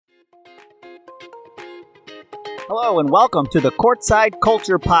Hello and welcome to the Courtside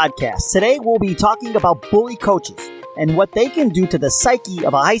Culture Podcast. Today we'll be talking about bully coaches and what they can do to the psyche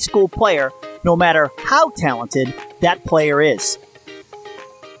of a high school player, no matter how talented that player is.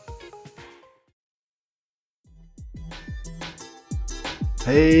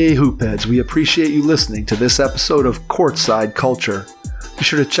 Hey Hoopheads, we appreciate you listening to this episode of Courtside Culture. Be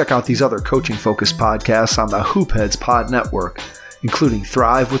sure to check out these other coaching-focused podcasts on the Hoopheads Pod Network, including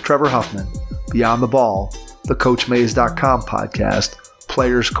Thrive with Trevor Huffman, Beyond the Ball, the CoachMaze.com podcast,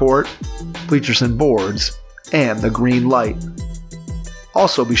 Players Court, Bleachers and Boards, and The Green Light.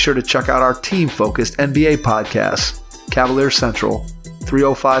 Also, be sure to check out our team-focused NBA podcasts, Cavalier Central,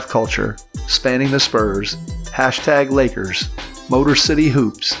 305 Culture, Spanning the Spurs, #Lakers, Motor City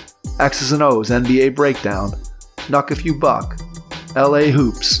Hoops, X's and O's NBA Breakdown, Nuck If You Buck, LA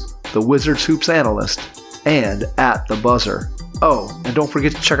Hoops, The Wizards Hoops Analyst, and At The Buzzer. Oh, and don't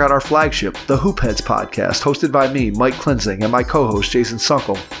forget to check out our flagship, the Hoopheads podcast, hosted by me, Mike Klinzing, and my co-host, Jason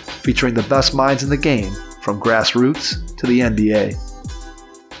Sunkel, featuring the best minds in the game, from grassroots to the NBA.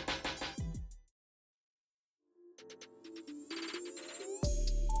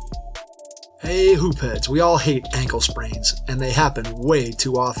 Hey Hoopheads, we all hate ankle sprains, and they happen way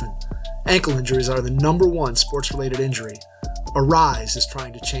too often. Ankle injuries are the number one sports-related injury. Arise is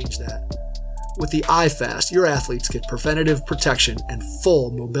trying to change that. With the iFast, your athletes get preventative protection and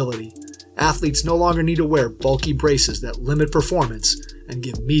full mobility. Athletes no longer need to wear bulky braces that limit performance and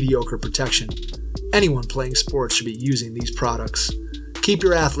give mediocre protection. Anyone playing sports should be using these products. Keep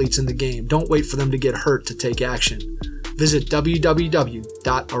your athletes in the game. Don't wait for them to get hurt to take action. Visit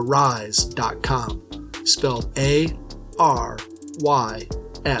www.arise.com, spelled A-R-Y-S-E,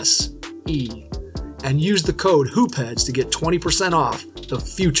 and use the code HOOPHEADS to get 20% off the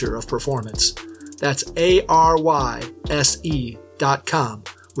future of performance. That's ARYSE.com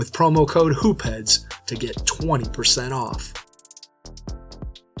with promo code HOOPHEADS to get 20% off.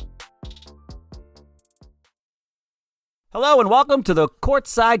 Hello and welcome to the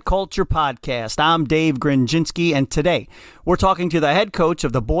Courtside Culture Podcast. I'm Dave Grinjinski, and today we're talking to the head coach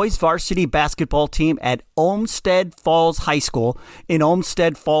of the boys varsity basketball team at Olmsted Falls High School in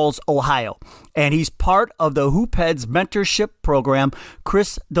Olmsted Falls, Ohio. And he's part of the Hoopheads mentorship program,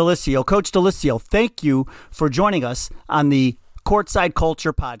 Chris D'Alessio. Coach D'Alessio, thank you for joining us on the Courtside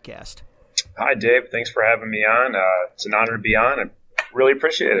Culture Podcast. Hi, Dave. Thanks for having me on. It's an honor to be on. I really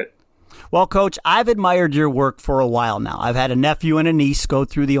appreciate it. Well, Coach, I've admired your work for a while now. I've had a nephew and a niece go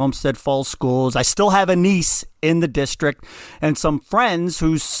through the Olmsted Falls schools. I still have a niece in the district and some friends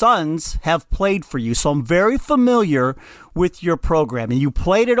whose sons have played for you. So I'm very familiar with your program. And you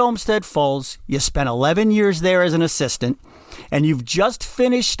played at Olmsted Falls. You spent 11 years there as an assistant. And you've just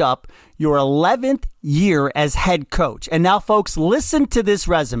finished up your 11th year as head coach. And now, folks, listen to this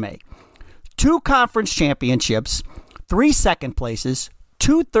resume. 2 conference championships, 3 second places,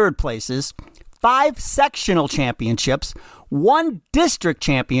 2 third places, 5 sectional championships, 1 district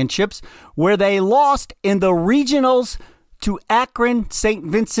championships, where they lost in the regionals to Akron St.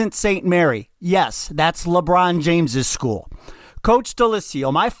 Vincent St. Mary. Yes, that's LeBron James's school. Coach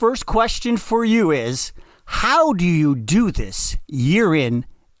D'Alessio, my first question for you is, how do you do this year in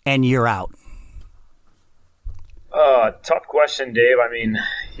and year out? Tough question, Dave. I mean,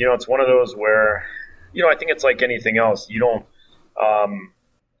 it's one of those where, I think it's like anything else.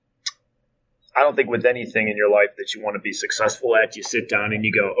 I don't think with anything in your life that you want to be successful at, you sit down and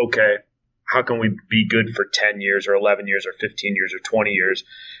you go, okay, how can we be good for 10 years or 11 years or 15 years or 20 years?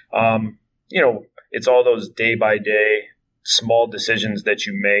 It's all those day by day small decisions that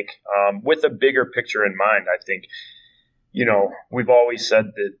you make with a bigger picture in mind. I think, we've always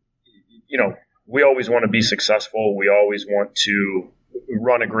said that, we always want to be successful. We always want to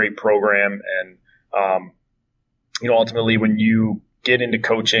run a great program. And, ultimately when you get into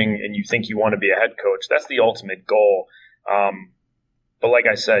coaching and you think you want to be a head coach, that's the ultimate goal. But like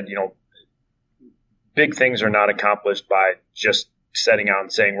I said, big things are not accomplished by just setting out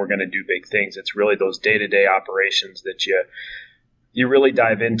and saying we're going to do big things. It's really those day-to-day operations that you really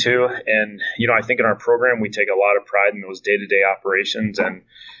dive into. And, I think in our program, we take a lot of pride in those day-to-day operations and,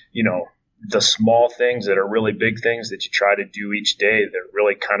 the small things that are really big things that you try to do each day that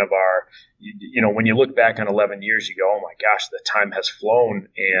really kind of are, when you look back on 11 years, you go, oh my gosh, the time has flown.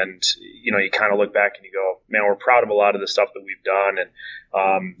 And, you kind of look back and you go, man, we're proud of a lot of the stuff that we've done. And,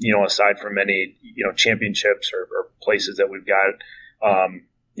 aside from any, championships or places that we've got, I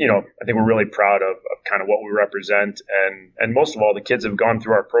think we're really proud of kind of what we represent. And most of all, the kids have gone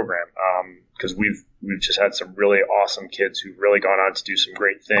through our program because we've just had some really awesome kids who've really gone on to do some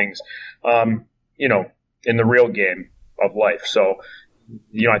great things, in the real game of life. So,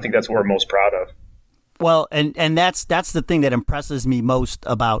 I think that's what we're most proud of. Well, and that's the thing that impresses me most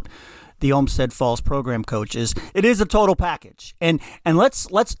about the Olmsted Falls program, coach, is it is a total package. And let's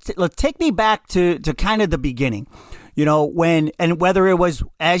take me back to kind of the beginning. You know, whether it was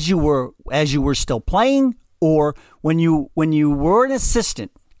as you were still playing or when you were an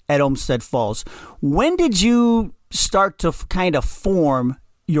assistant at Olmsted Falls, when did you start to kind of form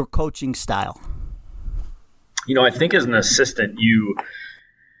your coaching style? You know, I think as an assistant,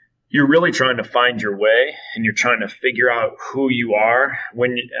 you're really trying to find your way, and you're trying to figure out who you are.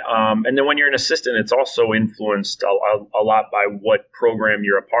 And then when you're an assistant, it's also influenced a lot by what program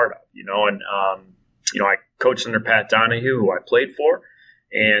you're a part of. You know, and I coached under Pat Donahue, who I played for,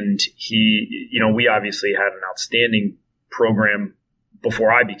 and we obviously had an outstanding program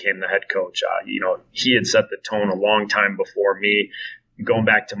before I became the head coach. He had set the tone a long time before me, going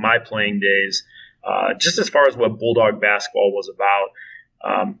back to my playing days, just as far as what Bulldog basketball was about.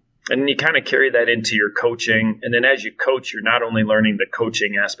 And you kind of carry that into your coaching. And then as you coach, you're not only learning the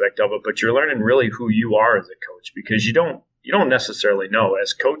coaching aspect of it, but you're learning really who you are as a coach, because you don't necessarily know.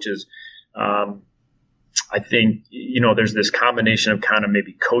 As coaches, I think, there's this combination of kind of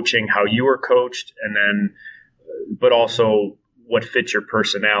maybe coaching how you were coached, and then, but also what fits your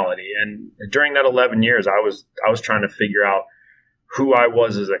personality. And during that 11 years, I was trying to figure out who I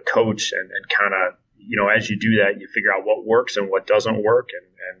was as a coach, and kind of, as you do that, you figure out what works and what doesn't work, and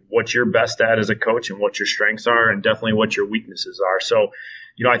what you're best at as a coach, and what your strengths are, and definitely what your weaknesses are. So,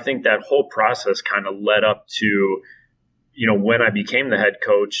 I think that whole process kind of led up to, when I became the head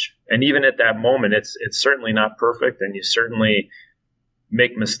coach. And even at that moment, it's certainly not perfect, and you certainly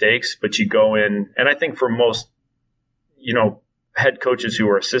make mistakes, but you go in. And I think for most, head coaches who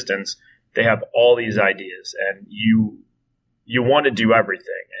are assistants, they have all these ideas, and you want to do everything.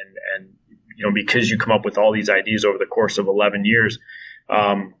 And because you come up with all these ideas over the course of 11 years,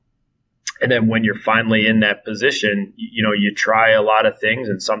 and then when you're finally in that position, you try a lot of things,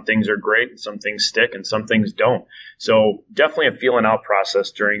 and some things are great, and some things stick, and some things don't. So definitely a feeling out process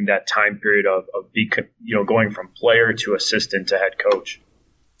during that time period of going from player to assistant to head coach.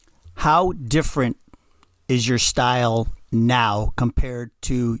 How different is your style now compared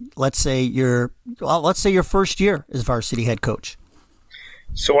to, let's say your first year as varsity head coach?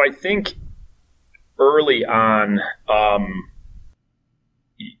 So I think early on,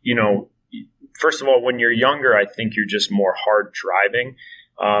 first of all, when you're younger, I think you're just more hard driving.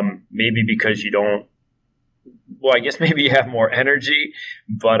 Maybe because I guess maybe you have more energy,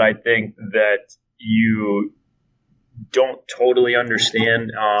 but I think that you don't totally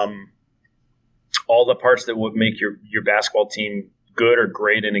understand all the parts that would make your basketball team good or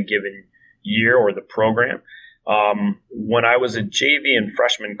great in a given year or the program. When I was a JV and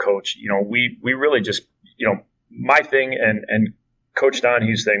freshman coach, we really just, my thing and Coach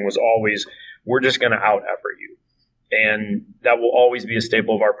Donahue's thing was always, we're just going to out effort you. And that will always be a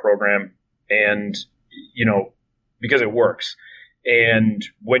staple of our program. And, because it works. And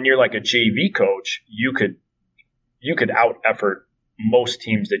when you're like a JV coach, you could out effort most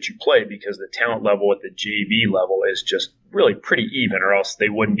teams that you play, because the talent level at the JV level is just really pretty even, or else they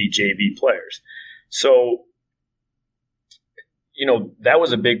wouldn't be JV players. So, that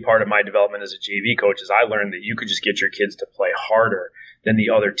was a big part of my development as a JV coach, is I learned that you could just get your kids to play harder than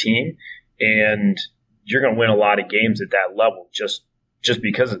the other team, and you're going to win a lot of games at that level just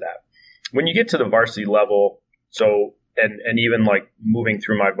because of that. When you get to the varsity level, and even like moving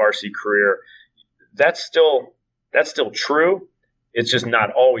through my varsity career, that's still true. It's just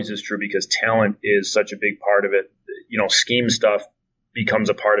not always as true, because talent is such a big part of it. Scheme stuff becomes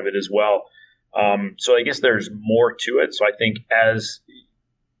a part of it as well. So I guess there's more to it. So I think as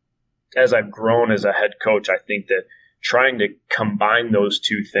I've grown as a head coach, I think that trying to combine those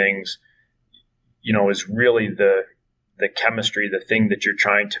two things, is really the chemistry, the thing that you're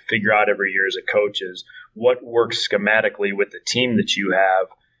trying to figure out every year as a coach, is what works schematically with the team that you have.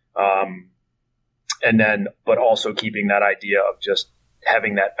 And then, but also keeping that idea of just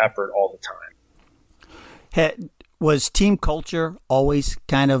having that effort all the time. Was team culture always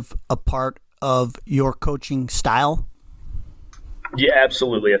kind of a part of your coaching style? Yeah,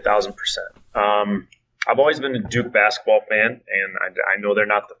 absolutely, 1,000%. I've always been a Duke basketball fan, and I know they're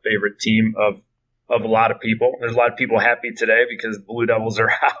not the favorite team of a lot of people. There's a lot of people happy today because the Blue Devils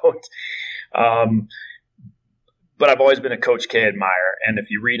are out. But I've always been a Coach K admirer. And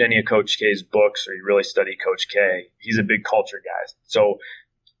if you read any of Coach K's books, or you really study Coach K, he's a big culture guy. So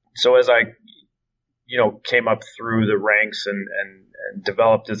as I, came up through the ranks and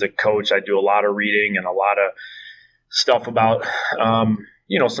developed as a coach, I do a lot of reading and a lot of stuff about,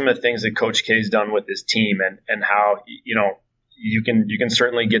 some of the things that Coach K's done with his team, and how, you can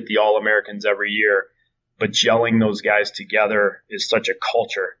certainly get the All-Americans every year. but gelling those guys together is such a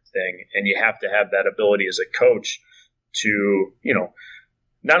culture thing. And you have to have that ability as a coach to,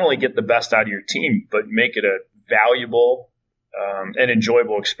 not only get the best out of your team, but make it a valuable and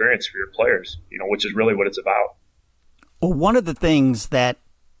enjoyable experience for your players, which is really what it's about. Well, one of the things that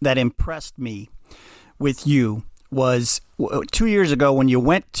impressed me with you was 2 years ago when you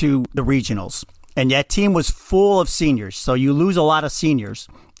went to the regionals, and that team was full of seniors. So you lose a lot of seniors.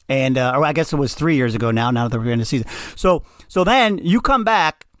 And or I guess it was 3 years ago now that we're in the season. So then you come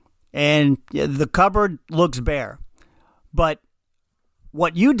back, and the cupboard looks bare. But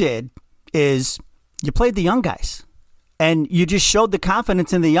what you did is you played the young guys. And you just showed the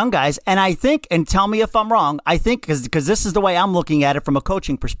confidence in the young guys. And I think, and tell me if I'm wrong, I think, because this is the way I'm looking at it from a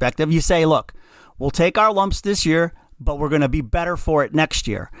coaching perspective, you say, look, we'll take our lumps this year, but we're going to be better for it next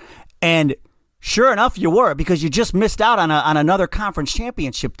year. And sure enough, you were, because you just missed out on another conference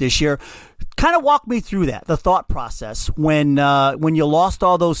championship this year. Kind of walk me through that, the thought process, when you lost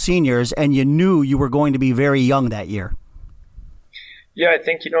all those seniors and you knew you were going to be very young that year. Yeah, I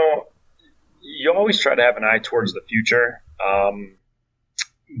think, you always try to have an eye towards the future.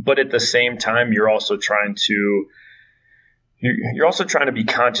 But at the same time, you're also trying to be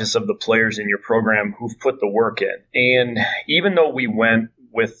conscious of the players in your program who've put the work in. And even though we went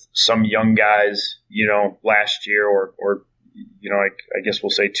with some young guys, last year or I guess we'll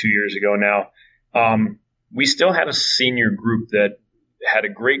say 2 years ago now, we still had a senior group that had a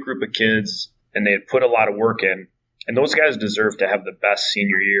great group of kids, and they had put a lot of work in. And those guys deserve to have the best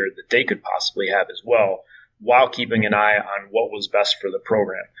senior year that they could possibly have as well, while keeping an eye on what was best for the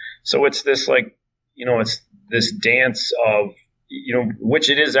program. So it's this it's this dance of,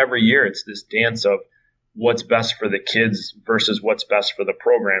 which it is every year. It's this dance of what's best for the kids versus what's best for the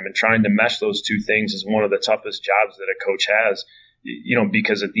program. And trying to mesh those two things is one of the toughest jobs that a coach has,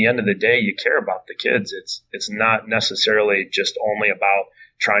 because at the end of the day, you care about the kids. It's not necessarily just only about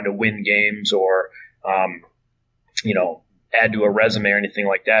trying to win games or, add to a resume or anything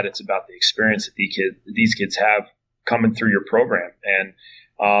like that. It's about the experience that these kids have coming through your program.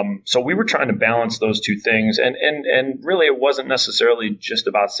 And so we were trying to balance those two things. And really, it wasn't necessarily just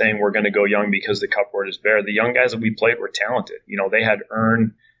about saying we're going to go young because the cupboard is bare. The young guys that we played were talented. They had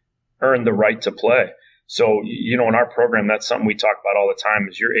earned the right to play. So, in our program, that's something we talk about all the time,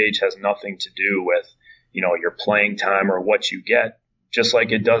 is your age has nothing to do with, your playing time or what you get. Just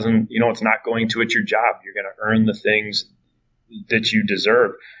like it doesn't, it's not going to at your job. You're going to earn the things that you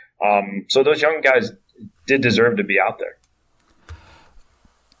deserve. So those young guys did deserve to be out there.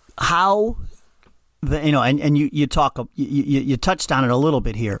 How, and you talk, you touched on it a little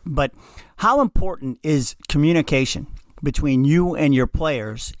bit here, but how important is communication between you and your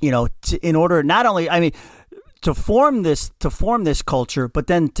players? In order not only, to form this culture, but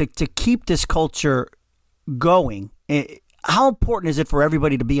then to keep this culture going. How important is it for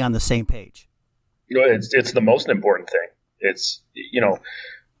everybody to be on the same page? It's the most important thing. It's,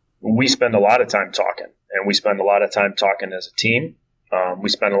 we spend a lot of time talking, and we spend a lot of time talking as a team. We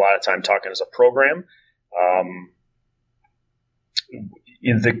spend a lot of time talking as a program.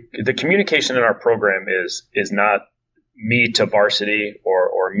 The communication in our program is not me to varsity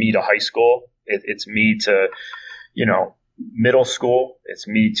or me to high school. It's me to, middle school. It's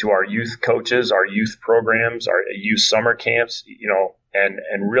me to our youth coaches, our youth programs, our youth summer camps,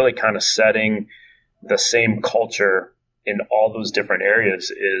 and really kind of setting the same culture in all those different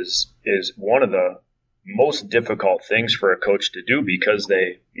areas is one of the most difficult things for a coach to do, because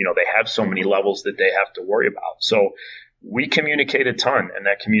they have so many levels that they have to worry about. So we communicate a ton, and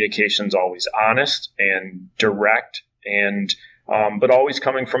that communication's always honest and direct, and but always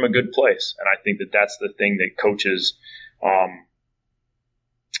coming from a good place. And I think that that's the thing that coaches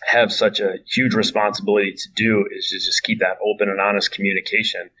have such a huge responsibility to do, is to just keep that open and honest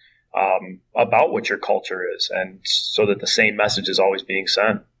communication about what your culture is, and so that the same message is always being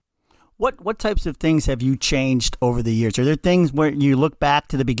sent. What types of things have you changed over the years? Are there things where you look back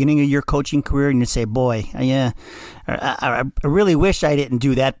to the beginning of your coaching career and you say, boy, I really wish I didn't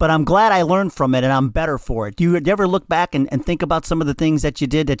do that, but I'm glad I learned from it and I'm better for it? Do you ever look back and think about some of the things that you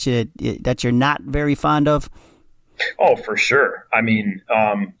did that you're not very fond of? Oh, for sure. I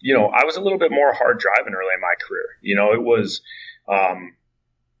was a little bit more hard driving early in my career. It was,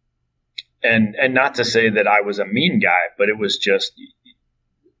 and not to say that I was a mean guy, but it was just,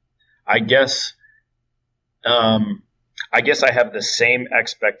 I guess I have the same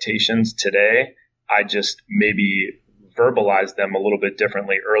expectations today. I just maybe verbalized them a little bit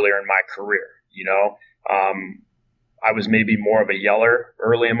differently earlier in my career. I was maybe more of a yeller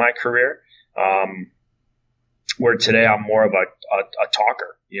early in my career. where today I'm more of a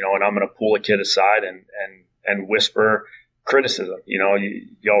talker, and I'm going to pull a kid aside and whisper criticism.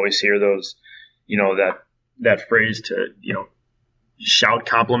 You always hear those, that phrase to, shout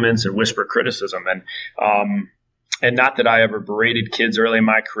compliments and whisper criticism. And not that I ever berated kids early in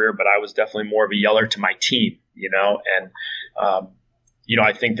my career, but I was definitely more of a yeller to my team, and,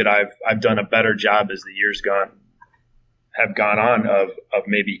 I think that I've done a better job as the years have gone on of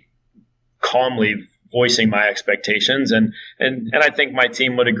maybe calmly voicing my expectations. And I think my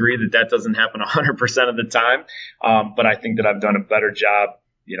team would agree that doesn't happen 100% of the time. But I think that I've done a better job,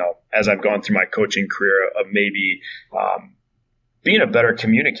 as I've gone through my coaching career of maybe, being a better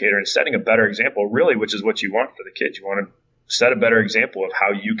communicator and setting a better example, really, which is what you want for the kids. You want to set a better example of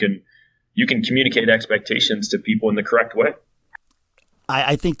how you can communicate expectations to people in the correct way.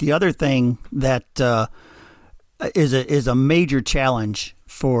 I think the other thing that is a major challenge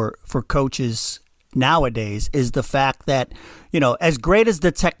for coaches nowadays is the fact that, as great as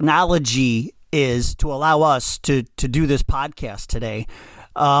the technology is to allow us to do this podcast today,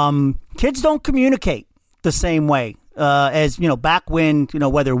 kids don't communicate the same way as back when,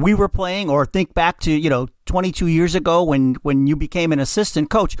 whether we were playing, or think back to 22 years ago when you became an assistant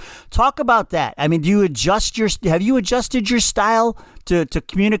coach. Talk about that. I mean, have you adjusted your style to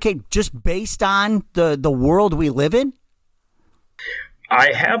communicate just based on the world we live in?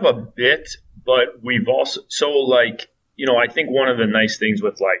 I have a bit, but we've also, I think one of the nice things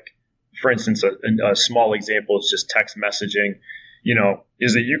with, for instance, a small example is just text messaging,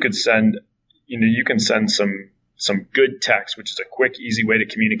 is that you can send some good text, which is a quick, easy way to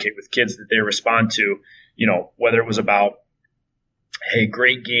communicate with kids that they respond to, whether it was about, hey,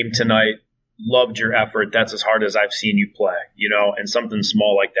 great game tonight, loved your effort, that's as hard as I've seen you play, and something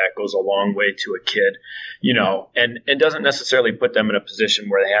small like that goes a long way to a kid, and doesn't necessarily put them in a position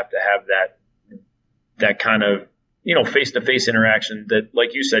where they have to have that kind of, face-to-face interaction that,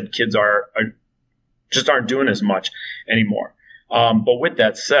 like you said, kids aren't doing as much anymore. But with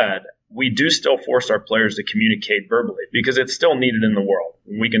that said, we do still force our players to communicate verbally because it's still needed in the world.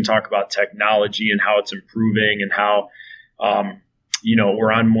 We can talk about technology and how it's improving and how,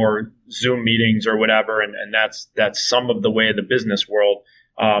 we're on more Zoom meetings or whatever. And that's some of the way of the business world.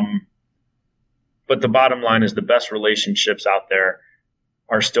 But the bottom line is the best relationships out there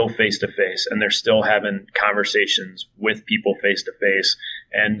are still face to face, and they're still having conversations with people face to face.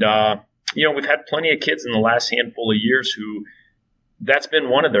 And, we've had plenty of kids in the last handful of years who, that's been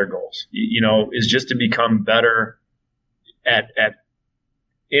one of their goals, is just to become better at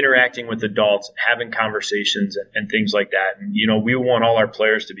interacting with adults, having conversations and things like that. And, we want all our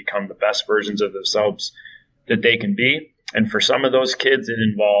players to become the best versions of themselves that they can be. And for some of those kids, it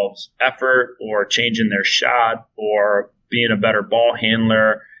involves effort or changing their shot or being a better ball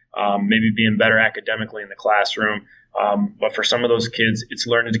handler, maybe being better academically in the classroom. But for some of those kids, it's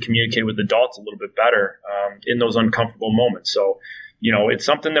learning to communicate with adults a little bit better in those uncomfortable moments. So, it's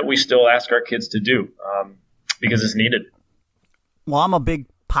something that we still ask our kids to do because it's needed. Well, I'm a big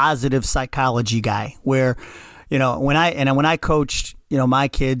positive psychology guy where, when I coached, my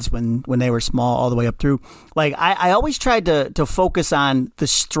kids when they were small all the way up through, I always tried to focus on the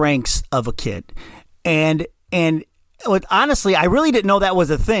strengths of a kid. And honestly, I really didn't know that was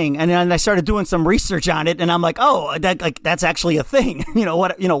a thing, and then I started doing some research on it, and I'm like, oh, that's actually a thing.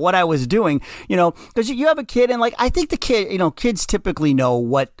 What I was doing. Because you have a kid, and I think the kid, kids typically know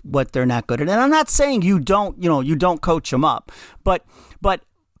what they're not good at, and I'm not saying you don't coach them up, but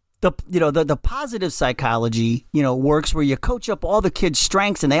the positive psychology works where you coach up all the kids'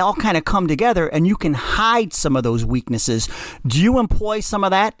 strengths, and they all kind of come together, and you can hide some of those weaknesses. Do you employ some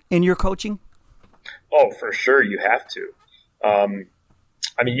of that in your coaching? Oh, for sure. You have to.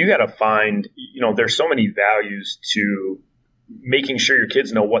 You got to find, there's so many values to making sure your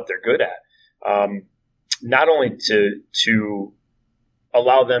kids know what they're good at. Not only to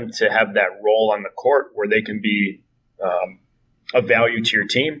allow them to have that role on the court where they can be of value to your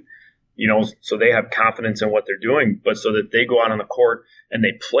team, so they have confidence in what they're doing, but so that they go out on the court and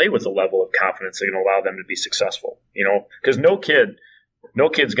they play with a level of confidence that can allow them to be successful, because no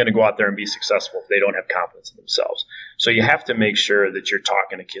kid's going to go out there and be successful if they don't have confidence in themselves. So you have to make sure that you're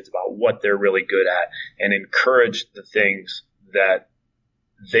talking to kids about what they're really good at and encourage the things that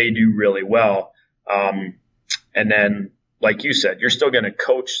they do really well. And then, like you said, you're still going to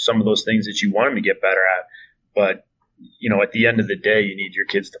coach some of those things that you want them to get better at. But, at the end of the day, you need your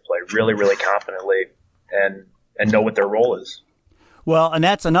kids to play really, really confidently and know what their role is. Well, and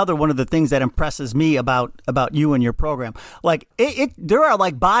that's another one of the things that impresses me about you and your program. Like there are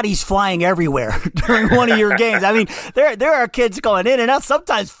like bodies flying everywhere during one of your games. I mean, there are kids going in and out,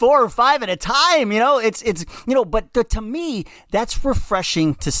 sometimes 4 or 5 at a time. You know, it's but to me, that's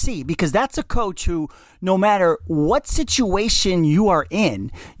refreshing to see, because that's a coach who, no matter what situation you are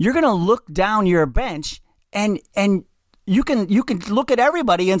in, you're going to look down your bench and you can look at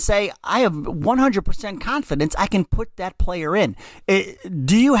everybody and say, I have 100% confidence I can put that player in.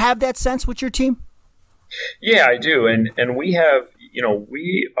 Do you have that sense with your team? Yeah, I do. And we have,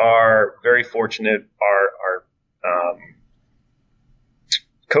 we are very fortunate. Our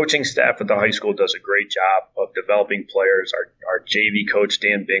coaching staff at the high school does a great job of developing players. Our JV coach,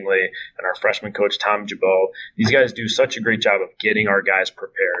 Dan Bingley, and our freshman coach, Tom Jabot, these guys do such a great job of getting our guys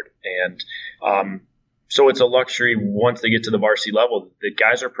prepared. And, so it's a luxury once they get to the varsity level that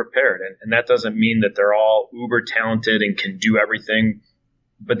guys are prepared. And that doesn't mean that they're all uber talented and can do everything,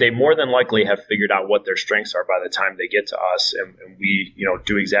 but they more than likely have figured out what their strengths are by the time they get to us. And we,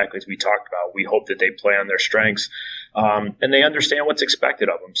 do exactly as we talked about. We hope that they play on their strengths, and they understand what's expected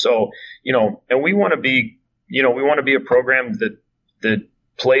of them. So, and we want to be, a program that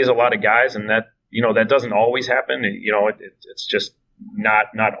plays a lot of guys, and that, that doesn't always happen. It's just not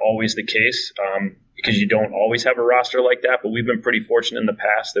always the case. Because you don't always have a roster like that, but we've been pretty fortunate in the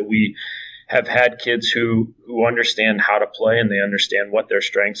past that we have had kids who understand how to play, and they understand what their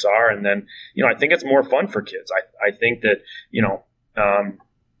strengths are. And then, I think it's more fun for kids. I think that,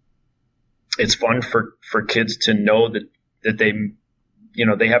 it's fun for kids to know that they,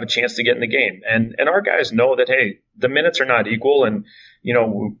 they have a chance to get in the game. And our guys know that, hey, the minutes are not equal. And,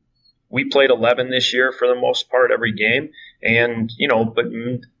 we played 11 this year for the most part every game. And, but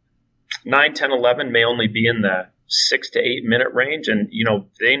 9, 10, 11 may only be in the 6 to 8 minute range. And,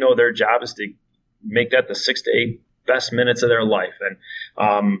 they know their job is to make that the 6 to 8 best minutes of their life.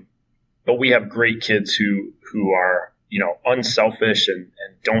 And, but we have great kids who are, unselfish and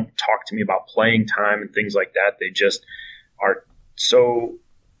don't talk to me about playing time and things like that. They just are so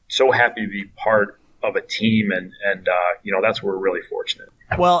happy to be part of a team. And that's where we're really fortunate.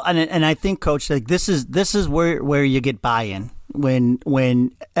 Well, and I think, Coach, like this is where you get buy-in.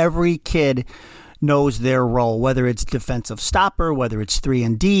 When every kid knows their role, whether it's defensive stopper, whether it's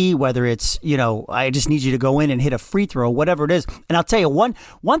 3-and-D, whether it's, I just need you to go in and hit a free throw, whatever it is. And I'll tell you, one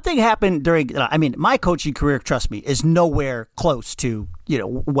thing happened my coaching career, trust me, is nowhere close to,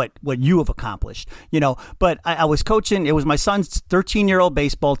 what you have accomplished, but I was coaching, it was my son's 13-year-old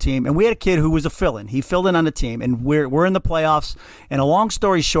baseball team, and we had a kid who was a fill-in. He filled in on the team, and we're in the playoffs. And a long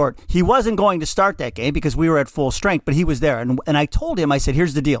story short, he wasn't going to start that game because we were at full strength, but he was there. And I told him, I said,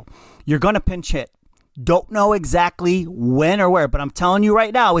 here's the deal. You're going to pinch hit. Don't know exactly when or where, but I'm telling you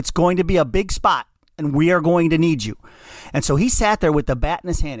right now, it's going to be a big spot, and we are going to need you. And so he sat there with the bat in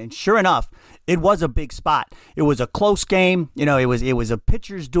his hand, and sure enough, it was a big spot. It was a close game. It was a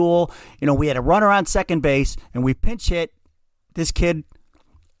pitcher's duel. We had a runner on second base, and we pinch hit this kid,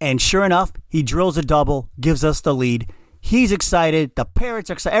 and sure enough, he drills a double, gives us the lead. He's excited. The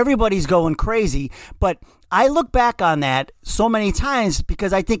parents are excited. Everybody's going crazy. But I look back on that so many times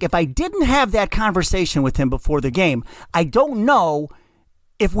because I think if I didn't have that conversation with him before the game, I don't know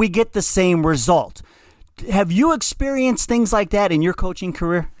if we get the same result. Have you experienced things like that in your coaching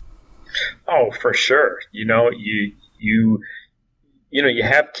career? Oh, for sure. You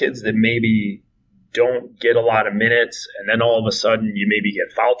have kids that maybe don't get a lot of minutes, and then all of a sudden you maybe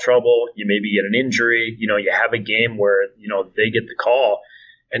get foul trouble, you maybe get an injury, you have a game where, they get the call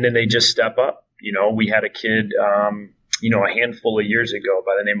and then they just step up. We had a kid, a handful of years ago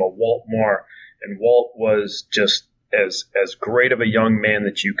by the name of Walt Moore, and Walt was just as great of a young man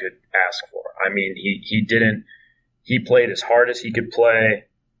that you could ask for. I mean, he played as hard as he could play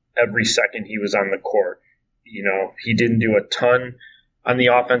every second he was on the court. He didn't do a ton on the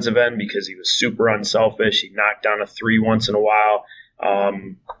offensive end because he was super unselfish. He knocked down a 3 once in a while.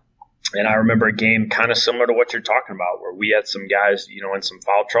 And I remember a game kind of similar to what you're talking about, where we had some guys, in some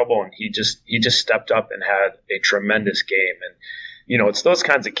foul trouble, and he just stepped up and had a tremendous game. And, it's those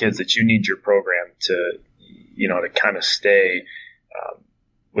kinds of kids that you need your program to, to kind of stay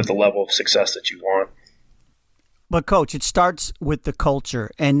with the level of success that you want. But, Coach, it starts with the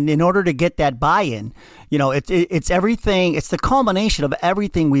culture. And in order to get that buy-in, it's everything. It's the culmination of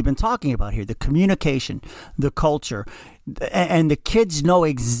everything we've been talking about here, the communication, the culture. And the kids know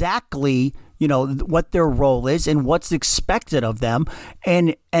exactly, what their role is and what's expected of them.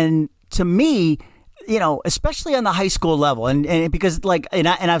 And to me, especially on the high school level, and because and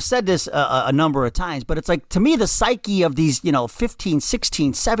I've said this a number of times, but it's like, to me, the psyche of these, 15,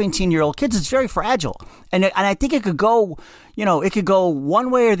 16, 17-year-old kids is very fragile. And I think it could go,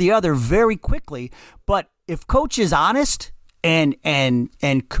 one way or the other very quickly. But if coach is honest and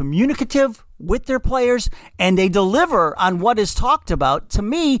communicative with their players, and they deliver on what is talked about, to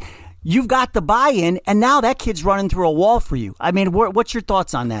me, you've got the buy-in, and now that kid's running through a wall for you. I mean, what's your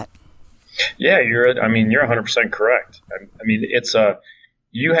thoughts on that? Yeah, you're 100% correct. I mean,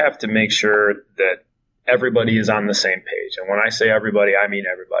 you have to make sure that everybody is on the same page. And when I say everybody, I mean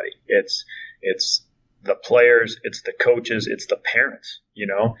everybody. It's the players, it's the coaches, it's the parents,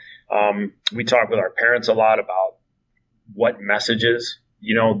 we talk with our parents a lot about what messages,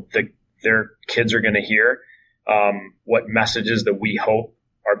 their kids are going to hear, what messages that we hope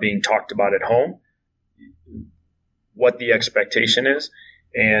are being talked about at home, what the expectation is.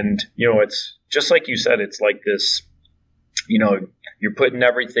 And, it's just like you said, it's like this, you're putting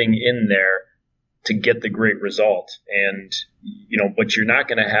everything in there to get the great result. And, but you're not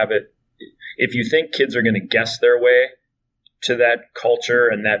going to have it. If you think kids are going to guess their way to that culture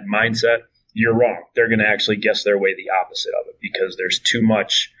and that mindset, you're wrong. They're going to actually guess their way the opposite of it, because there's too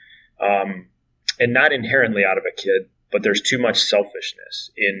much, and not inherently out of a kid, but there's too much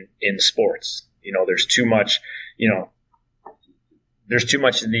selfishness in sports. There's too much, there's too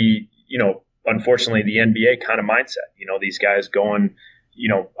much of the, unfortunately, the NBA kind of mindset. These guys going,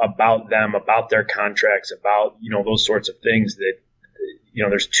 about them, about their contracts, about, those sorts of things that,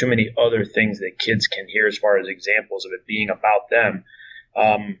 there's too many other things that kids can hear as far as examples of it being about them.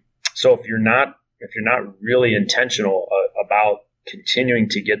 So if you're not really intentional about continuing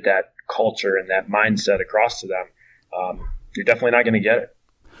to get that culture and that mindset across to them, you're definitely not going to get it.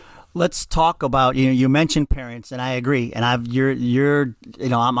 Let's talk about, you mentioned parents, and I agree. And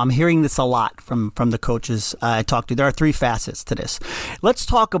I'm hearing this a lot from the coaches I talk to. There are three facets to this. Let's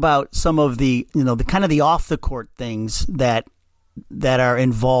talk about some of the, the kind of the off the court things that are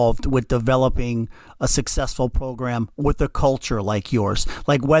involved with developing a successful program with a culture like yours.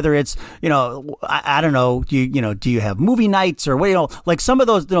 Like whether it's, I don't know, do you have movie nights or what, like some of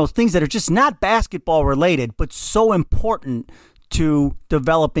those things that are just not basketball related, but so important to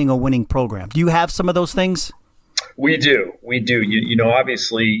developing a winning program. Do you have some of those things? We do.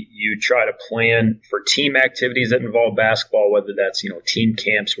 Obviously you try to plan for team activities that involve basketball, whether that's, team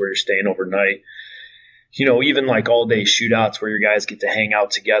camps where you're staying overnight, even like all day shootouts where your guys get to hang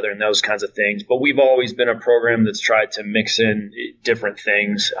out together and those kinds of things. But we've always been a program that's tried to mix in different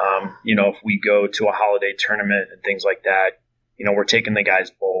things. If we go to a holiday tournament and things like that, we're taking the guys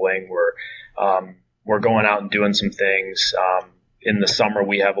bowling. We're going out and doing some things. In the summer,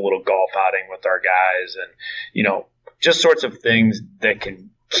 we have a little golf outing with our guys and, just sorts of things that can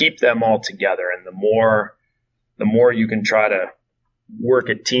keep them all together. And the more you can try to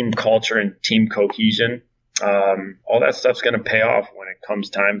work at team culture and team cohesion, all that stuff's going to pay off when it comes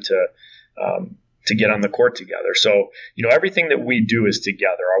time to get on the court together. So, everything that we do is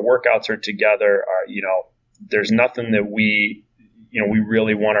together. Our workouts are together. There's nothing that we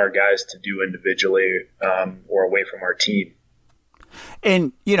really want our guys to do individually or away from our team.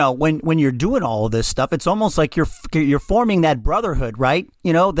 And, when you're doing all of this stuff, it's almost like you're forming that brotherhood, right?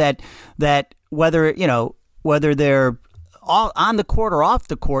 That whether they're all on the court or off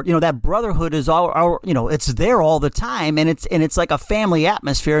the court, that brotherhood is all it's there all the time, and it's like a family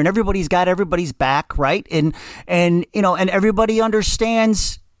atmosphere, and everybody's got everybody's back, right? And everybody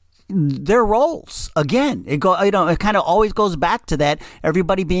understands their roles. Again, it kind of always goes back to that,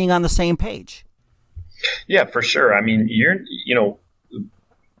 everybody being on the same page. Yeah, for sure. I mean,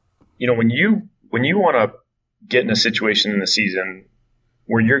 when you want to get in a situation in the season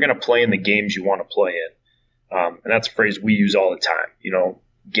where you're going to play in the games you want to play in, and that's a phrase we use all the time,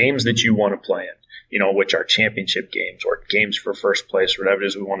 games that you want to play in, which are championship games or games for first place, whatever it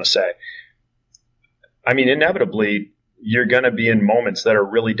is we want to say. I mean, inevitably, you're going to be in moments that are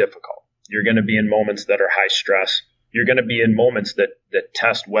really difficult. You're going to be in moments that are high stress. You're going to be in moments that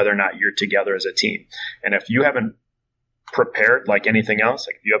test whether or not you're together as a team. And if you haven't prepared like anything else,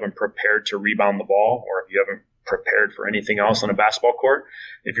 like if you haven't prepared to rebound the ball, or if you haven't prepared for anything else on a basketball court,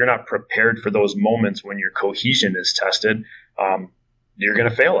 if you're not prepared for those moments when your cohesion is tested, you're going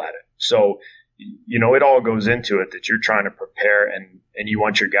to fail at it. So, it all goes into it that you're trying to prepare, and you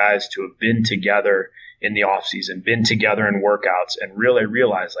want your guys to have been together in the off season, been together in workouts, and really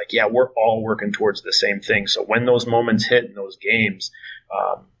realize like, yeah, we're all working towards the same thing. So when those moments hit in those games,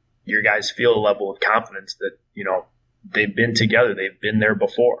 your guys feel a level of confidence that, they've been together, they've been there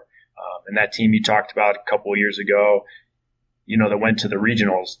before. And that team you talked about a couple of years ago, that went to the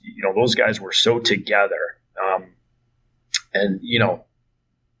regionals, those guys were so together. And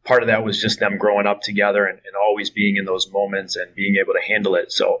part of that was just them growing up together and always being in those moments and being able to handle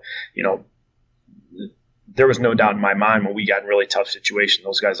it. So, there was no doubt in my mind when we got in really tough situations,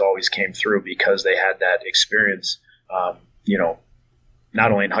 those guys always came through because they had that experience,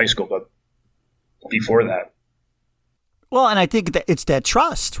 not only in high school, but before that. Well, and I think that it's that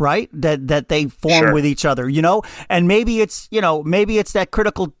trust, right? That they form Sure. with each other, and maybe it's that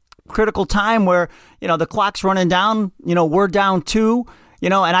critical time where, the clock's running down, we're down 2,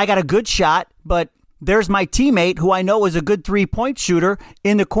 and I got a good shot, but there's my teammate who I know is a good 3-point shooter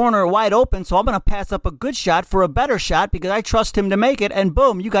in the corner wide open. So I'm going to pass up a good shot for a better shot because I trust him to make it. And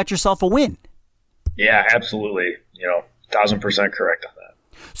boom, you got yourself a win. Yeah, absolutely. 1,000% correct on that.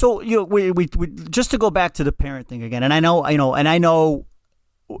 So, we just to go back to the parent thing again. And I know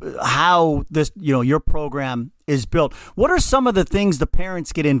how this, your program is built. What are some of the things the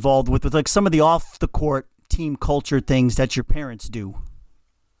parents get involved with like some of the off the court team culture things that your parents do?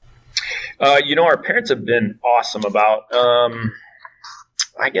 Our parents have been awesome about,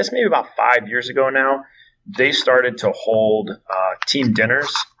 I guess maybe about 5 years ago now, they started to hold team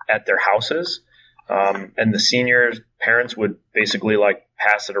dinners at their houses. And the seniors parents would basically like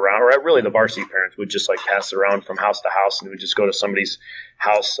pass it around, or really the varsity parents would just like pass it around from house to house, and we would just go to somebody's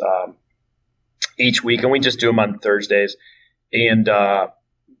house each week, and we just do them on Thursdays. And boy,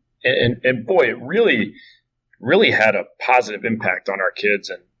 it really had a positive impact on our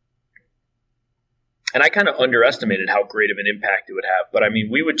kids. And I kind of underestimated how great of an impact it would have. But I mean,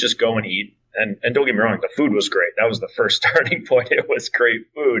 we would just go and eat, and don't get me wrong, the food was great. That was the first starting point. It was great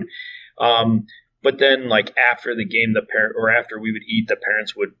food. But then like after the game, after we would eat, the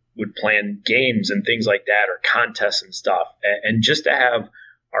parents would plan games and things like that, or contests and stuff. And just to have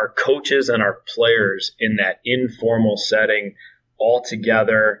our coaches and our players in that informal setting all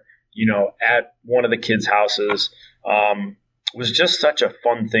together, at one of the kids' houses, was just such a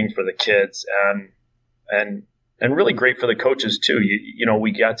fun thing for the kids. And really great for the coaches too.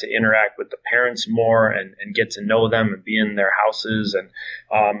 We got to interact with the parents more and get to know them and be in their houses. And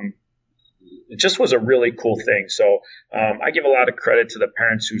it just was a really cool thing. So I give a lot of credit to the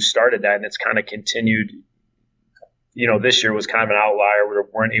parents who started that, and it's kind of continued. This year was kind of an outlier. We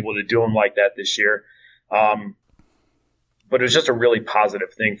weren't able to do them like that this year. But it was just a really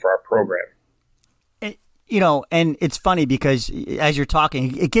positive thing for our program. And it's funny because as you're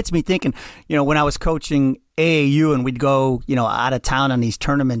talking, it gets me thinking, when I was coaching AAU and we'd go, out of town on these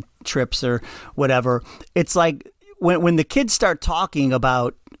tournament trips or whatever, it's like when the kids start talking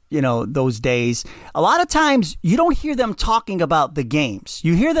about, those days, a lot of times you don't hear them talking about the games.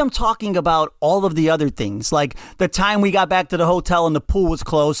 You hear them talking about all of the other things, like the time we got back to the hotel and the pool was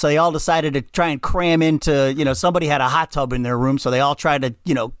closed. So they all decided to try and cram into, somebody had a hot tub in their room. So they all tried to,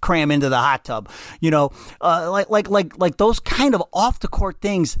 cram into the hot tub, like those kind of off the court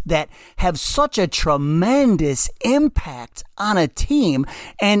things that have such a tremendous impact on a team.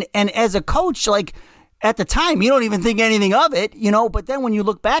 And as a coach, like, at the time, you don't even think anything of it, but then when you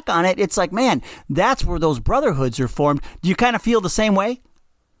look back on it, it's like, man, that's where those brotherhoods are formed. Do you kind of feel the same way?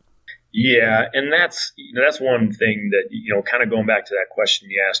 Yeah, and that's one thing that, kind of going back to that question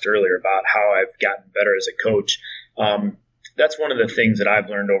you asked earlier about how I've gotten better as a coach. That's one of the things that I've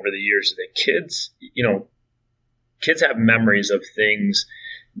learned over the years, that kids have memories of things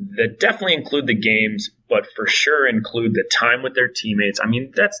that definitely include the games, but for sure include the time with their teammates. I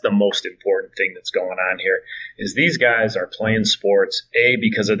mean, that's the most important thing that's going on here, is these guys are playing sports,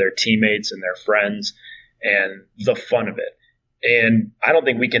 because of their teammates and their friends and the fun of it. And I don't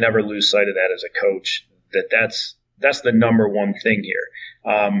think we can ever lose sight of that as a coach, that's the number one thing here.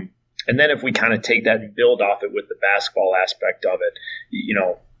 And then if we kind of take that and build off it with the basketball aspect of it,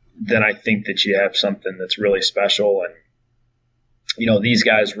 then I think that you have something that's really special. And these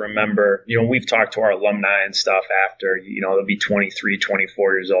guys remember, we've talked to our alumni and stuff after, they'll be 23,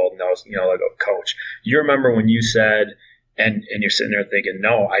 24 years old, and they'll go, Coach, you remember when you said, and you're sitting there thinking,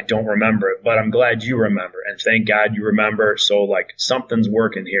 no, I don't remember it, but I'm glad you remember, and thank God you remember. So like something's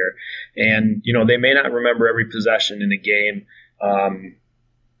working here. And, they may not remember every possession in a game,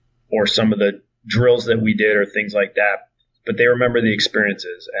 or some of the drills that we did or things like that, but they remember the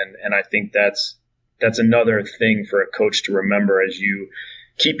experiences. And I think that's another thing for a coach to remember as you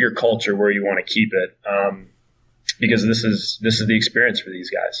keep your culture where you want to keep it, because this is the experience for these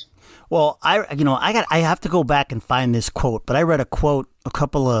guys. Well, I have to go back and find this quote, but I read a quote a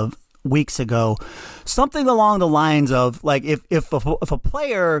couple of weeks ago, something along the lines of like if a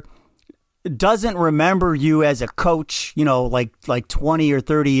player doesn't remember you as a coach, like 20 or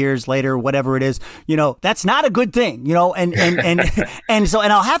 30 years later, whatever it is, that's not a good thing, and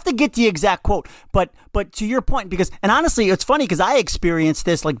I'll have to get the exact quote, but to your point, and honestly, it's funny because I experienced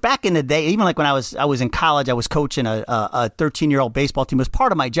this like back in the day, even like when I was in college, I was coaching a 13-year-old baseball team. It was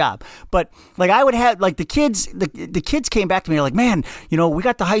part of my job, but like I would have like the kids came back to me, they're like, man, we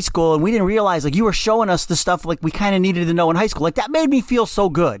got to high school and we didn't realize like you were showing us the stuff like we kind of needed to know in high school. Like that made me feel so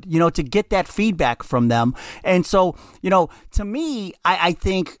good, to get that feedback from them. And so, to me, I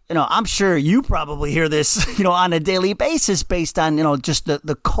think, I'm sure you probably hear this, on a daily basis based on, just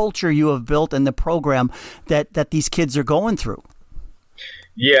the culture you have built and the program that these kids are going through.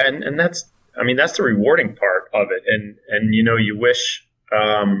 Yeah. And that's the rewarding part of it. And you wish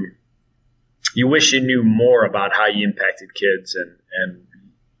you knew more about how you impacted kids and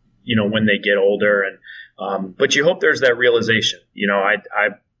when they get older and, but you hope there's that realization.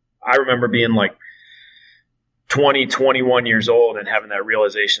 I remember being like 20, 21 years old and having that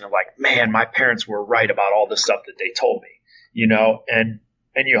realization of like, man, my parents were right about all the stuff that they told me,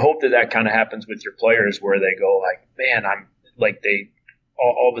 and you hope that kind of happens with your players where they go like, man, I'm like, they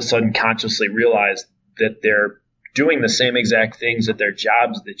all of a sudden consciously realize that they're doing the same exact things at their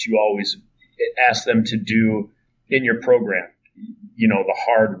jobs that you always ask them to do in your program, the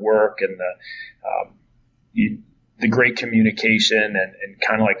hard work and the great communication and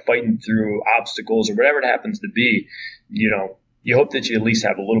kind of like fighting through obstacles or whatever it happens to be, you hope that you at least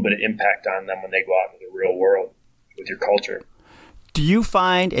have a little bit of impact on them when they go out into the real world with your culture. Do you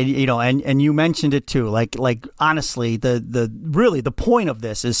find, and you mentioned it too, like honestly, the point of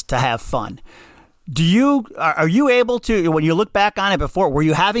this is to have fun. Are you able to, when you look back on it before, were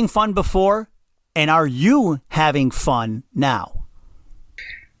you having fun before? And are you having fun now?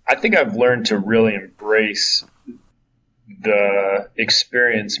 I think I've learned to really embrace the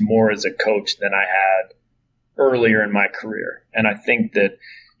experience more as a coach than I had earlier in my career. And I think that,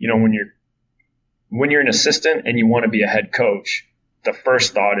 when you're an assistant and you want to be a head coach, the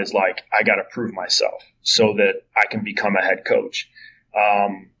first thought is like, I got to prove myself so that I can become a head coach.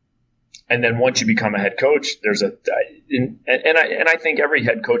 And then once you become a head coach, and I think every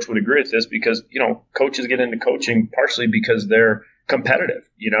head coach would agree with this because, coaches get into coaching partially because they're competitive,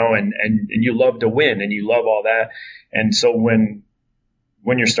 and you love to win and you love all that. And so when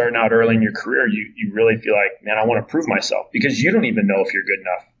you're starting out early in your career, you really feel like, man, I want to prove myself because you don't even know if you're good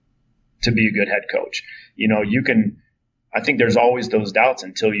enough to be a good head coach. I think there's always those doubts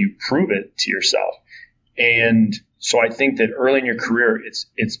until you prove it to yourself. And so I think that early in your career, it's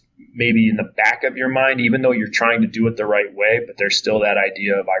maybe in the back of your mind, even though you're trying to do it the right way, but there's still that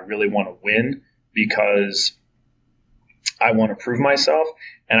idea of I really want to win because I want to prove myself.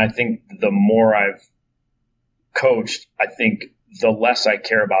 And I think the more I've coached, I think the less I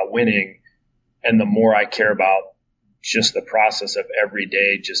care about winning and the more I care about just the process of every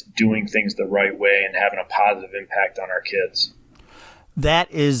day, just doing things the right way and having a positive impact on our kids.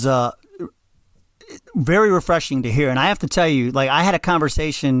 That is very refreshing to hear. And I have to tell you, like I had a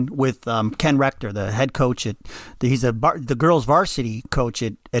conversation with Ken Rector, the head coach he's the girls varsity coach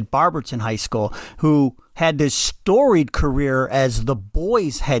at Barberton High School, who had this storied career as the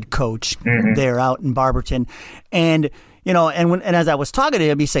boys head coach there out in Barberton. And and as I was talking to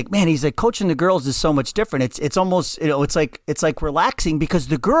him, he's like, man, he's like, coaching the girls is so much different. It's almost, it's like relaxing because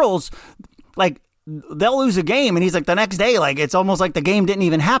the girls, like, they'll lose a game and he's like the next day, like it's almost like the game didn't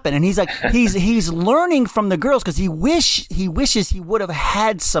even happen. And he's like, he's learning from the girls because he wishes he would have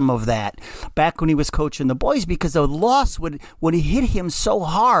had some of that back when he was coaching the boys because the loss would hit him so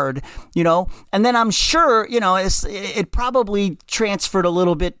hard, and then I'm sure, it probably transferred a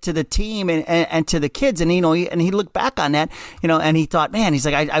little bit to the team and to the kids. And, and he looked back on that, and he thought, man, he's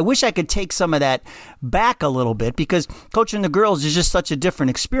like, I wish I could take some of that back a little bit because coaching the girls is just such a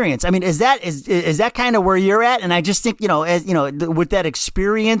different experience. I mean, is that kind of where you're at? And I just think, with that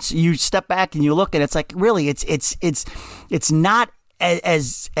experience, you step back and you look and it's like, really, it's not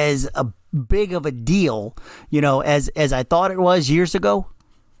as a big of a deal, as I thought it was years ago.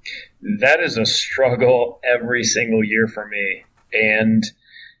 That is a struggle every single year for me. And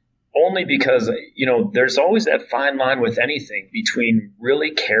only because, there's always that fine line with anything between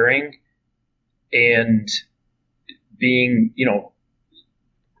really caring and being,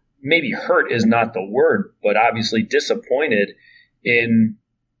 maybe hurt is not the word, but obviously disappointed in,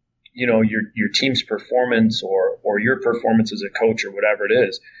 your team's performance or your performance as a coach or whatever it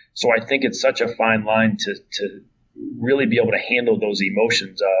is. So I think it's such a fine line to really be able to handle those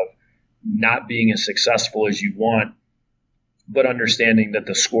emotions of not being as successful as you want, but understanding that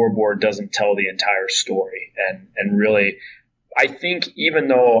the scoreboard doesn't tell the entire story and really I think even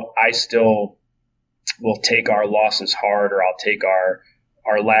though I still will take our losses hard, or I'll take our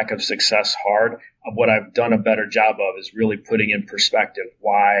lack of success hard, what I've done a better job of is really putting in perspective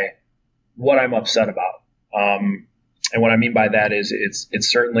what I'm upset about. And what I mean by that is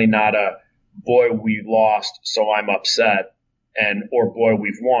it's certainly not a boy, we lost, so I'm upset, or boy,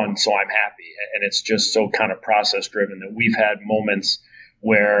 we've won, so I'm happy. And it's just so kind of process driven that we've had moments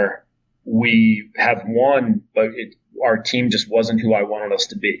where we have won, but our team just wasn't who I wanted us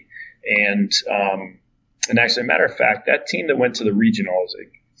to be. And actually, matter of fact, that team that went to the regionals,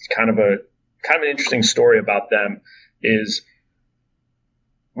 it's kind of an interesting story about them is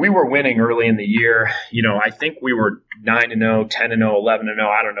we were winning early in the year. I think we were 9-0, 10-0, 11-0.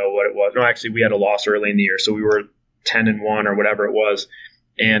 I don't know what it was. No, actually, we had a loss early in the year, so we were 10-1 or whatever it was.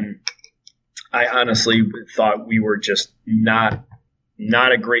 And I honestly thought we were just not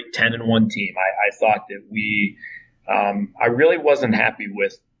a great 10-1 team. I thought that I really wasn't happy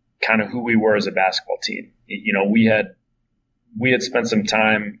with kind of who we were as a basketball team. We had spent some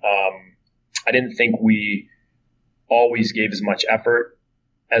time. I didn't think we always gave as much effort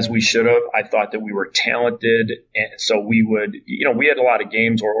as we should have. I thought that we were talented, and so we would, we had a lot of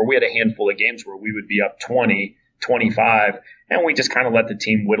games, or we had a handful of games where we would be up 20, 25, and we just kind of let the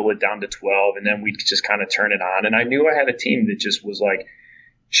team whittle it down to 12, and then we'd just kind of turn it on. And I knew I had a team that just was like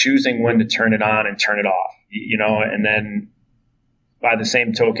choosing when to turn it on and turn it off, and then by the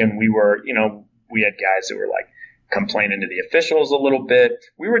same token, we had guys that were like complaining to the officials a little bit.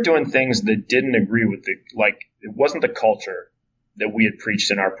 We were doing things that didn't agree with it wasn't the culture that we had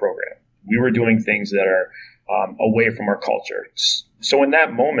preached in our program. We were doing things that are away from our culture. So in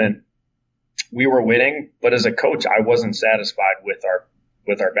that moment, we were winning, but as a coach, I wasn't satisfied with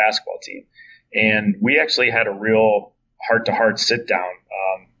our basketball team. And we actually had a real heart-to-heart sit-down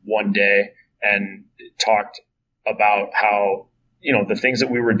one day and talked about how the things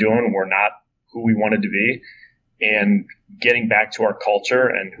that we were doing were not who we wanted to be, and getting back to our culture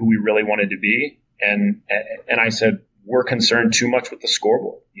and who we really wanted to be. And I said, we're concerned too much with the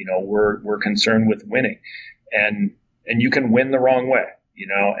scoreboard. We're concerned with winning, and you can win the wrong way,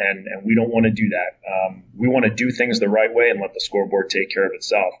 and we don't want to do that. We want to do things the right way and let the scoreboard take care of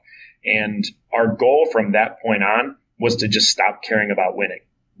itself. And our goal from that point on was to just stop caring about winning.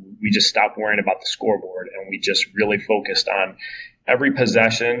 We just stopped worrying about the scoreboard, and we just really focused on every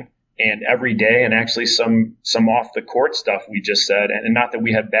possession and every day, and actually some off the court stuff we just said. And not that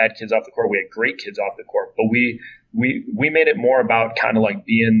we had bad kids off the court, we had great kids off the court, but we made it more about kind of like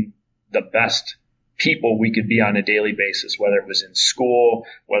being the best people we could be on a daily basis, whether it was in school,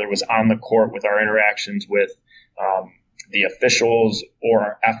 whether it was on the court with our interactions with the officials or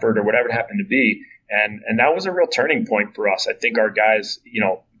our effort or whatever it happened to be. And that was a real turning point for us. I think our guys,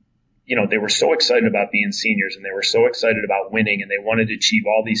 they were so excited about being seniors, and they were so excited about winning, and they wanted to achieve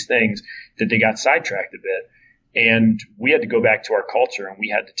all these things that they got sidetracked a bit. And we had to go back to our culture, and we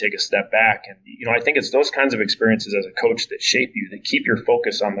had to take a step back. And, I think it's those kinds of experiences as a coach that shape you, that keep your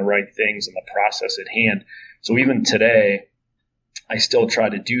focus on the right things and the process at hand. So even today, I still try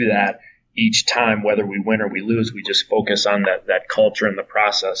to do that each time, whether we win or we lose. We just focus on that culture and the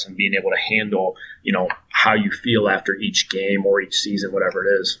process, and being able to handle, how you feel after each game or each season, whatever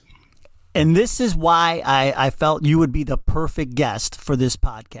it is. And this is why I felt you would be the perfect guest for this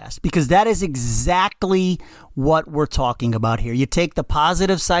podcast, because that is exactly what we're talking about here. You take the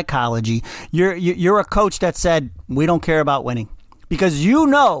positive psychology. You're a coach that said, we don't care about winning, because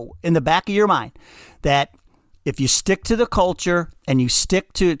in the back of your mind that if you stick to the culture and you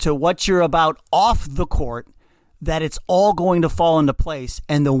stick to what you're about off the court, that it's all going to fall into place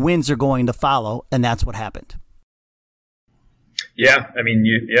and the wins are going to follow. And that's what happened. Yeah, I mean,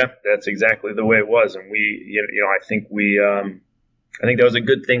 that's exactly the way it was, and we, I think that was a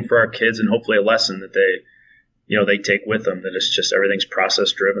good thing for our kids, and hopefully a lesson that they take with them, that it's just everything's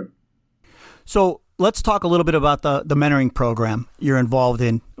process driven. So let's talk a little bit about the mentoring program you're involved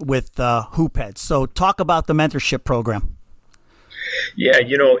in with Hoopheads. So talk about the mentorship program. Yeah,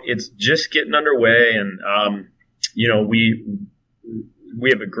 it's just getting underway, and we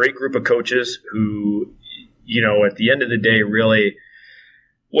have a great group of coaches who, at the end of the day, really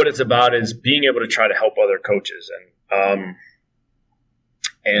what it's about is being able to try to help other coaches,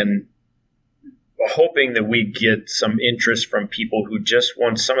 and hoping that we get some interest from people who just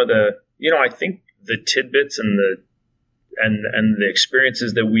want some of the, I think the tidbits and the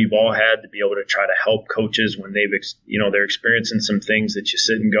experiences that we've all had to be able to try to help coaches when they're experiencing some things that you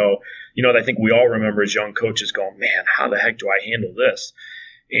sit and go, I think we all remember as young coaches going, man, how the heck do I handle this?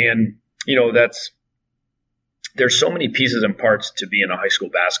 And, there's so many pieces and parts to being a high school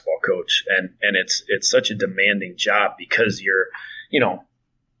basketball coach, and it's such a demanding job because you're,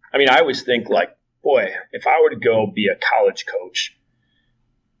 I always think like, boy, if I were to go be a college coach,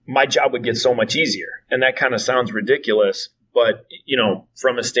 my job would get so much easier. And that kind of sounds ridiculous, but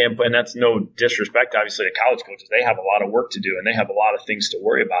from a standpoint, that's no disrespect, obviously, to college coaches. They have a lot of work to do and they have a lot of things to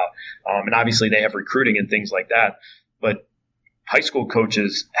worry about. And obviously they have recruiting and things like that. But high school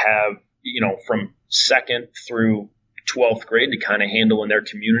coaches have, from second through 12th grade to kind of handle in their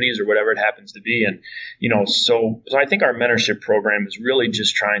communities or whatever it happens to be. And, so I think our mentorship program is really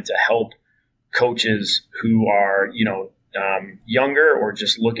just trying to help coaches who are, younger or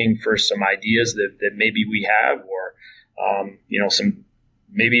just looking for some ideas that maybe we have, or,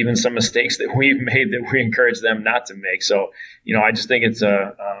 maybe even some mistakes that we've made that we encourage them not to make. So, I just think it's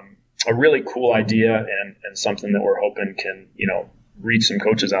a really cool idea and something that we're hoping can, reach some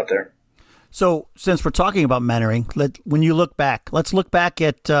coaches out there. So since we're talking about mentoring, when you look back, let's look back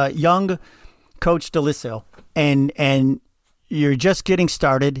at young Coach DeLisio, and you're just getting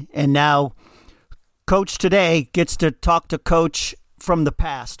started, and now Coach today gets to talk to Coach from the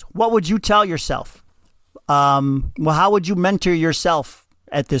past. What would you tell yourself? How would you mentor yourself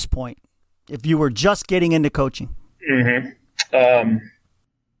at this point if you were just getting into coaching? Mm-hmm.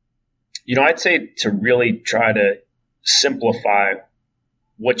 I'd say to really try to simplify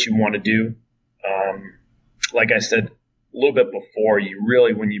what you want to do. Like I said a little bit before, you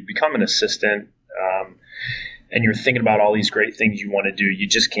really, when you become an assistant and you're thinking about all these great things you want to do, you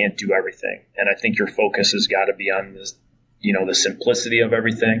just can't do everything. And I think your focus has got to be on this, the simplicity of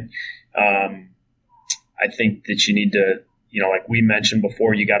everything. I think that you need to, like we mentioned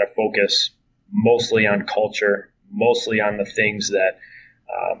before, you got to focus mostly on culture, mostly on the things that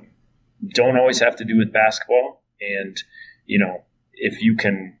don't always have to do with basketball. And, if you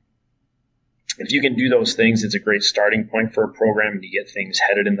can do those things, it's a great starting point for a program to get things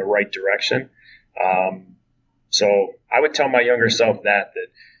headed in the right direction. So I would tell my younger self that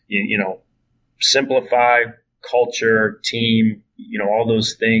simplify culture, team, all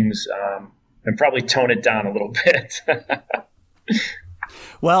those things, and probably tone it down a little bit.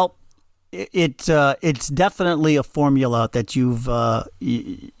 Well, it's definitely a formula that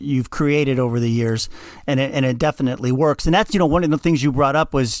you've created over the years, and it definitely works. And that's one of the things you brought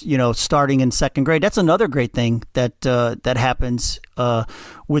up was starting in second grade. That's another great thing that happens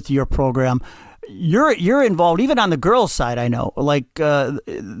with your program. You're involved even on the girls' side. I know, like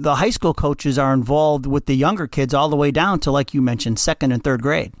the high school coaches are involved with the younger kids all the way down to, like you mentioned, second and third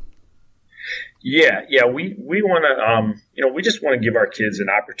grade. Yeah. We want to, we just want to give our kids an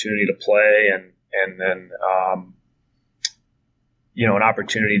opportunity to play and then, an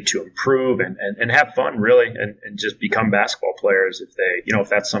opportunity to improve and have fun really and just become basketball players if they, if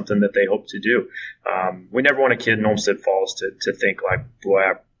that's something that they hope to do. We never want a kid in Olmsted Falls to think like, boy,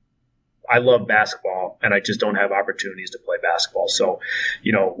 I love basketball and I just don't have opportunities to play basketball. So,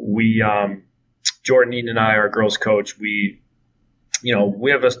 we, Jordan Eaton and I, our girls coach, we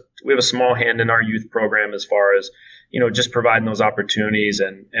have a small hand in our youth program as far as, just providing those opportunities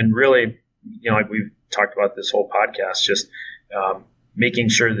and really, like we've talked about this whole podcast, just making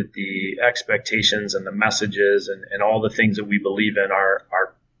sure that the expectations and the messages and all the things that we believe in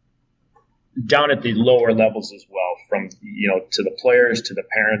are down at the lower levels as well, from, to the players, to the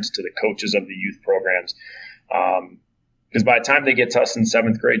parents, to the coaches of the youth programs. Because by the time they get to us in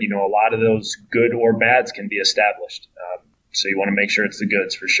seventh grade, a lot of those good or bads can be established. So you want to make sure it's the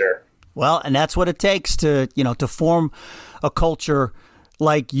goods for sure. Well, and that's what it takes to form a culture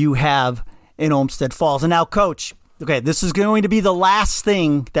like you have in Olmsted Falls. And now, Coach, okay, this is going to be the last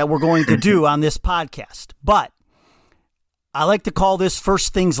thing that we're going to do on this podcast, but I like to call this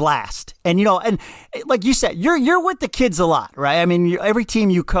first things last. And, and like you said, you're with the kids a lot, right? I mean, every team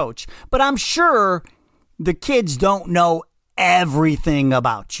you coach, but I'm sure the kids don't know everything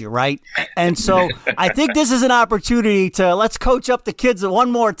about you, right? And so I think this is an opportunity to let's coach up the kids one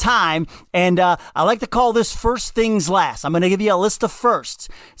more time. And I like to call this first things last. I'm going to give you a list of firsts.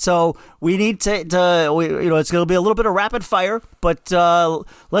 So we need to it's going to be a little bit of rapid fire, but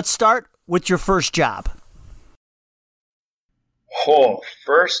let's start with your first job. Oh,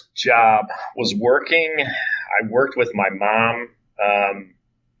 first job was working. I worked with my mom.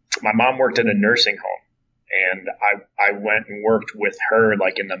 My mom worked in a nursing home. And I went and worked with her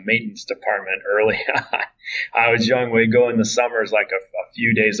like in the maintenance department early on. I was young. We'd go in the summers like a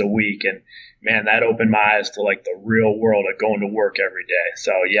few days a week. And man, that opened my eyes to like the real world of going to work every day.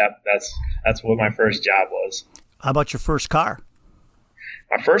 So yeah, that's what my first job was. How about your first car?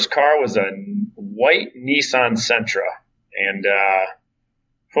 My first car was a white Nissan Sentra. And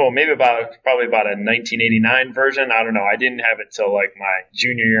maybe probably about a 1989 version. I don't know. I didn't have it till like my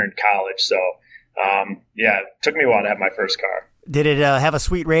junior year in college. So, yeah, it took me a while to have my first car. Did it have a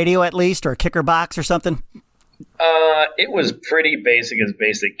sweet radio at least, or a kicker box or something? It was pretty basic as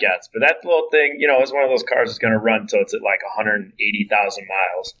basic gets, but that little thing, you know, is one of those cars that's going to run till it's at like 180,000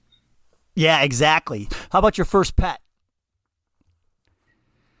 miles. Yeah, exactly. How about your first pet?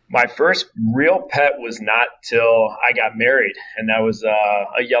 My first real pet was not till I got married, and that was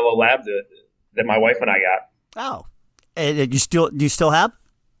a yellow lab that my wife and I got. Oh, do you still have?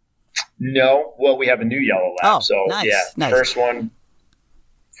 No, well, we have a new yellow lab. Oh, so nice, yeah, nice.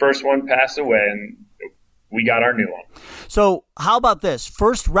 First one passed away, and we got our new one. So how about this?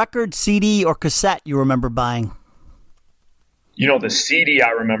 First record, CD, or cassette you remember buying? You know, the CD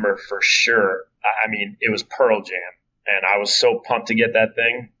I remember for sure. I mean, it was Pearl Jam, and I was so pumped to get that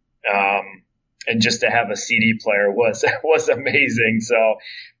thing. And just to have a CD player was amazing. So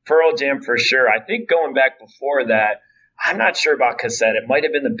Pearl Jam for sure. I think going back before that, I'm not sure about cassette. It might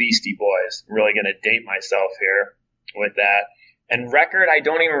have been the Beastie Boys. I'm really going to date myself here with that. And record, I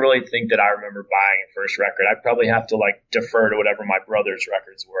don't even really think that I remember buying a first record. I'd probably have to like defer to whatever my brother's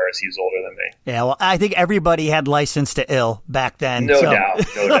records were, as he was older than me. Yeah, well, I think everybody had License to Ill back then. No doubt.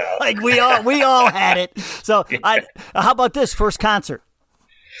 Like we all had it. So how about this first concert?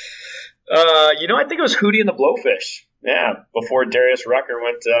 You know, I think it was Hootie and the Blowfish. Yeah, before Darius Rucker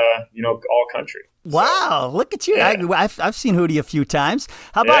went, all country. Wow, look at you! Yeah. I've seen Hootie a few times.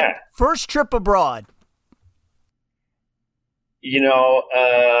 How about first trip abroad? You know,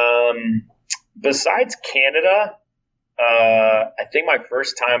 besides Canada, I think my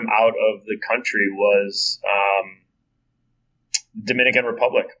first time out of the country was Dominican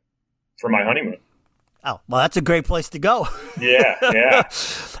Republic for my honeymoon. Oh, well, that's a great place to go. Yeah.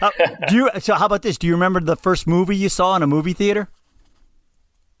 So how about this? Do you remember the first movie you saw in a movie theater?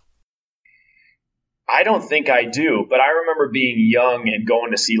 I don't think I do, but I remember being young and going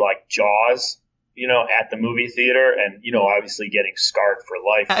to see like Jaws, you know, at the movie theater, and, you know, obviously getting scarred for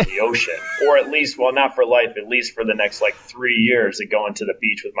life in the ocean, or at least, well, not for life, at least for the next like 3 years of going to the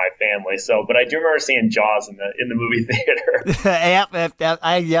beach with my family. So, but I do remember seeing Jaws in the movie theater.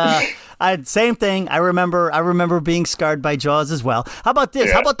 Same thing. I remember being scarred by Jaws as well. How about this?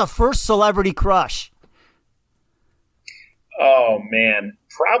 Yeah. How about the first celebrity crush? Oh man,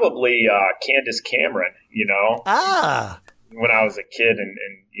 probably Candace Cameron, you know. When I was a kid, and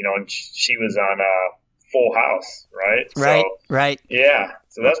you know, and she was on Full House, right? Right. Yeah,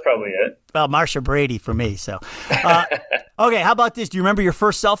 so that's probably it. Well, Marsha Brady for me. So, okay. How about this? Do you remember your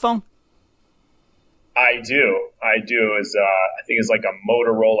first cell phone? I do. It was, I think it's like a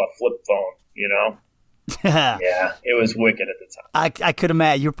Motorola flip phone. You know. Yeah, it was wicked at the time. I could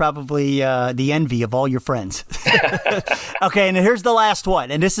imagine. You're probably the envy of all your friends. Okay, and here's the last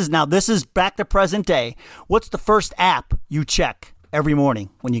one. And this is back to present day. What's the first app you check every morning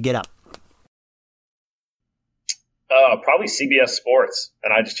when you get up? Probably CBS Sports,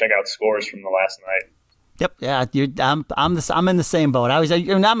 and I just check out scores from the last night. Yep, yeah, I'm in the same boat.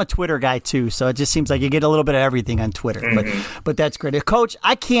 I'm a Twitter guy too, so it just seems like you get a little bit of everything on Twitter. Mm-hmm. But that's great, Coach.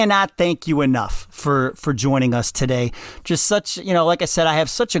 I cannot thank you enough for joining us today. Just such, you know, like I said, I have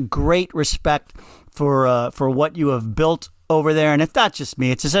such a great respect for what you have built over there, and it's not just me;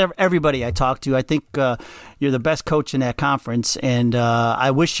 it's just everybody I talk to. I think you're the best coach in that conference, and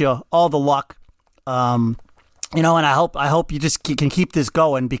I wish you all the luck. You know, and I hope you just can keep this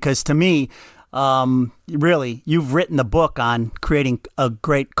going, because to me, really, you've written the book on creating a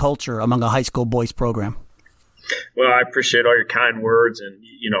great culture among a high school boys program. Well, I appreciate all your kind words, and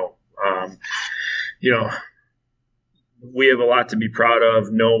we have a lot to be proud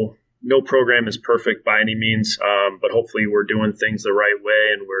of. No program is perfect by any means, but hopefully we're doing things the right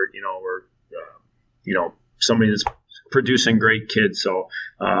way, and we're somebody that's producing great kids. So,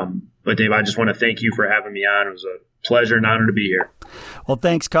 but Dave, I just want to thank you for having me on. It was a pleasure and honor to be here. Well,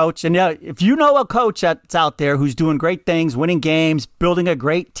 thanks, Coach. And yeah, if you know a coach that's out there who's doing great things, winning games, building a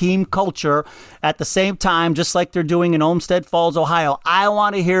great team culture at the same time, just like they're doing in Olmsted Falls, Ohio, I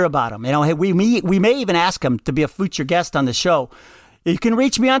want to hear about them. You know, hey, we may even ask them to be a future guest on the show. You can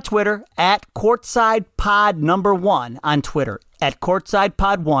reach me on Twitter at CourtsidePod1 on Twitter, at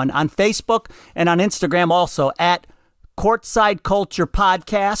CourtsidePod1 on Facebook, and on Instagram also at Courtside Culture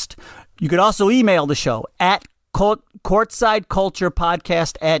Podcast. You could also email the show at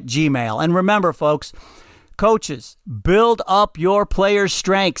courtsideculturepodcast@gmail. And remember, folks, coaches, build up your players'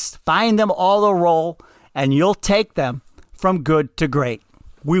 strengths. Find them all a role, and you'll take them from good to great.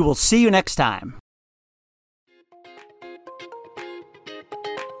 We will see you next time.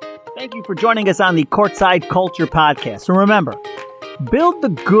 Thank you for joining us on the Courtside Culture Podcast. And remember, Build the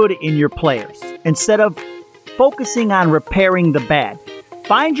good in your players instead of focusing on repairing the bad.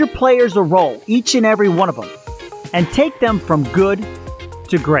 Find your players a role, each and every one of them, and take them from good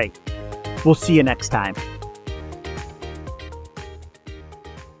to great. We'll see you next time.